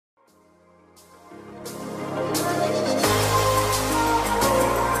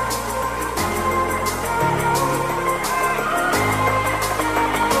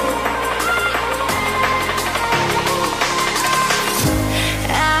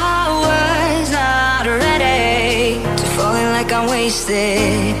time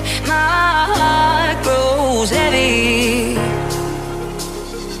wasted. My heart grows heavy.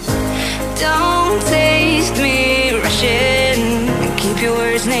 Don't taste me rushing. Keep your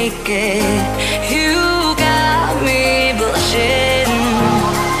words naked. You got me blushing.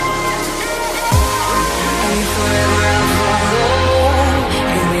 And forever I'll follow.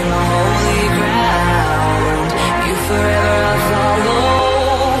 You be my holy ground. You forever I'll follow.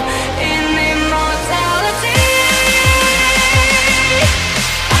 In immortality,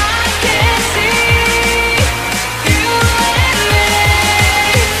 I can see you and me.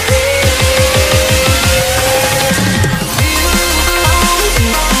 You belong to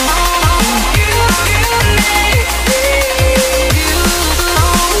me. You and me. You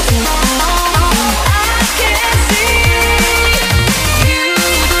belong to me. I can see you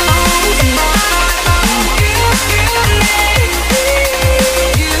belong to me. You and me.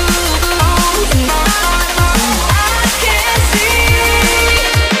 You belong to me. I can see.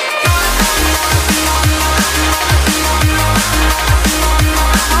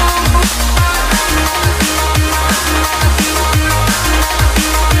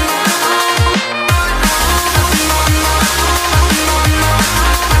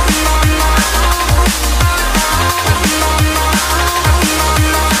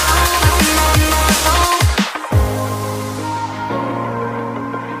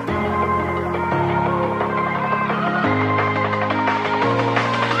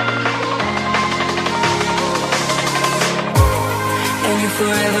 And you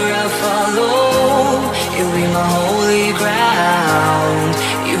forever I'll follow. You'll be my holy ground.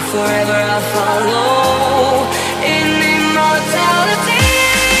 You forever I'll follow. In immortality,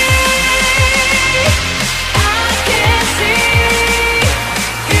 I can see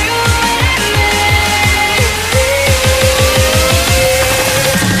you and me.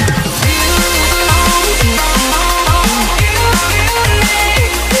 You belong to me. You and me.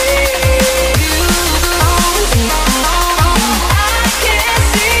 You belong to me. I can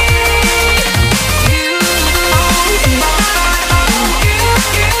see you belong to me.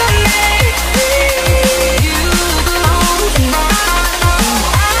 You and me.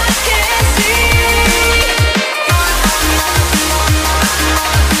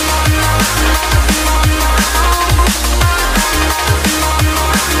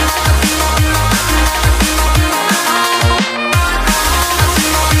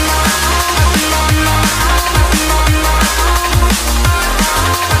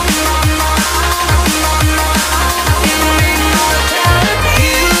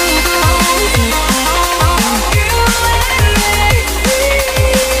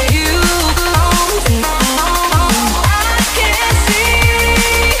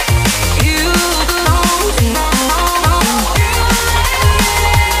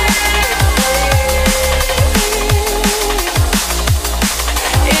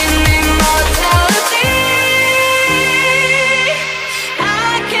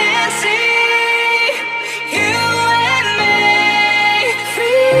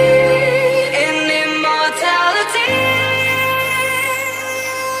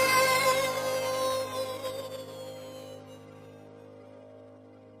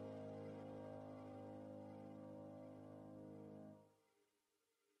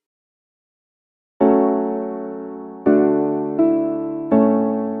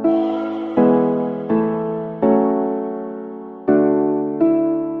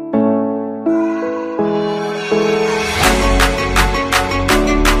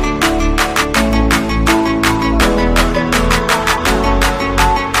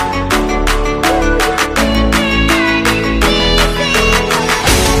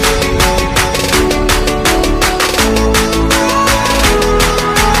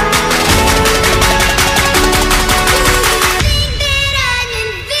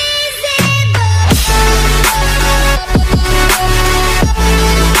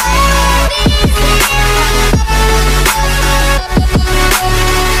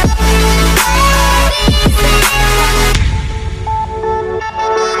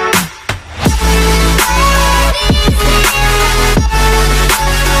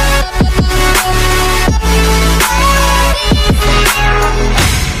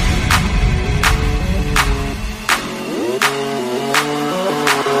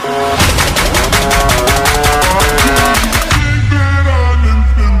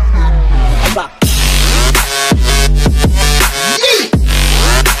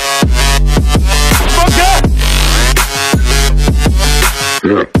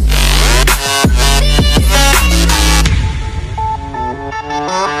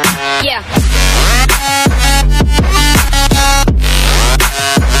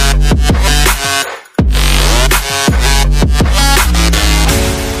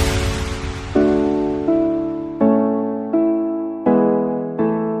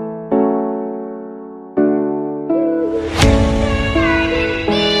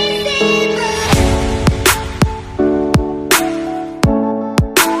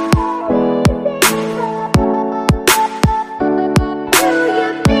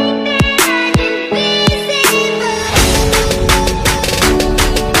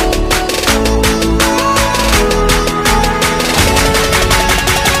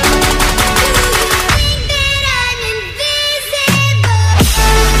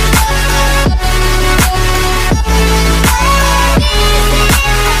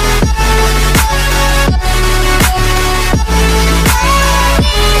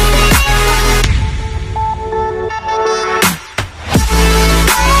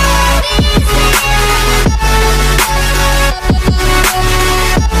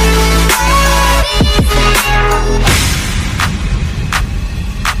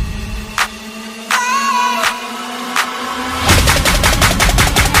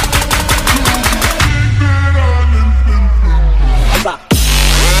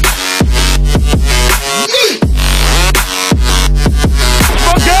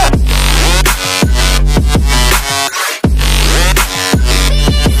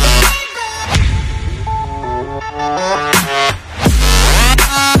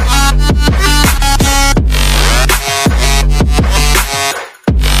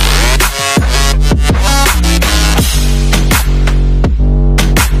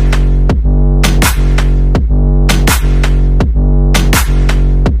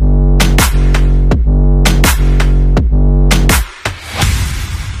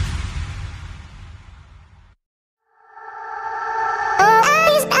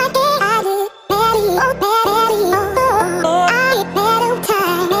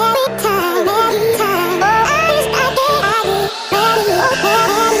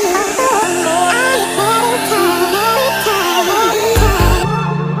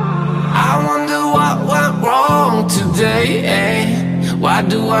 Why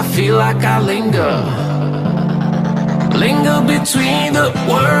do I feel like I linger? Linger between the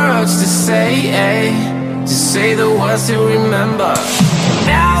words to say the words to remember.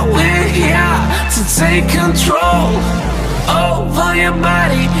 Now we're here to take control over your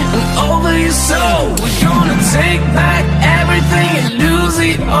body and over your soul. We're gonna take back everything and lose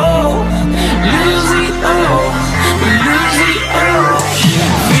it all. Lose it all. Lose it all.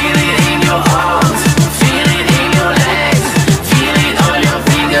 Feel it in your arms, feel it in your legs, feel it on your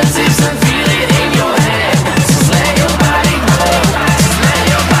fingertips and feel it in your head. Just let your body go, just let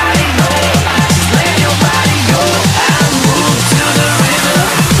your body go, just let your body go and move to the rhythm.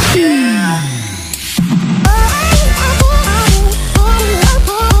 Yeah.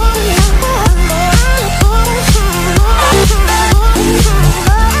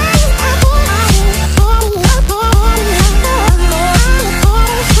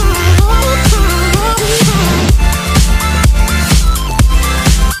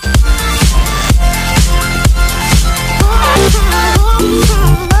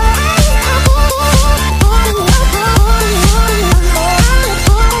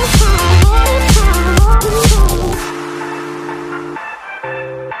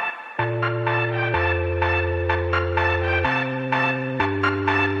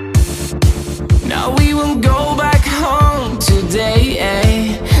 Now we won't go back home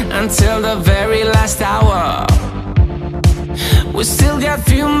today, until the very last hour. We still got a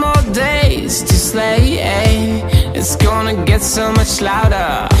few more days to slay, it's gonna get so much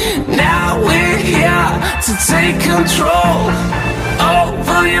louder. Now we're here to take control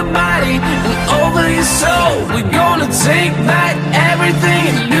over your body and over your soul. We're gonna take back everything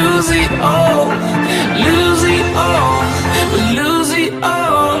and lose it all. Lose it all, lose it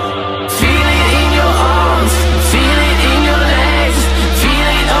all. Feel it in your arms, feel it in your legs, feel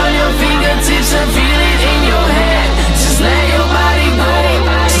it on your fingertips and feel it in your head. Just let your body go,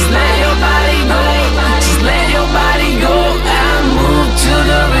 just let your body go, just let your body go and move to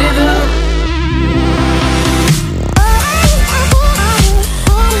the rhythm.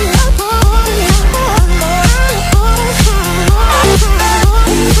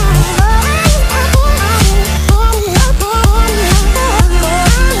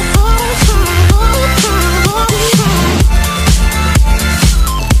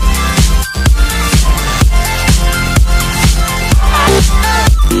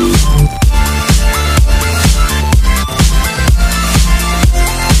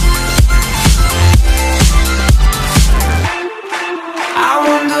 I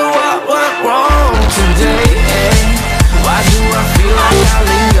wonder what went wrong today, Why do I feel like I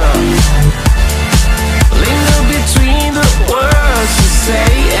linger? Linger between the words to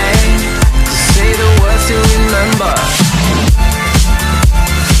say the words to remember.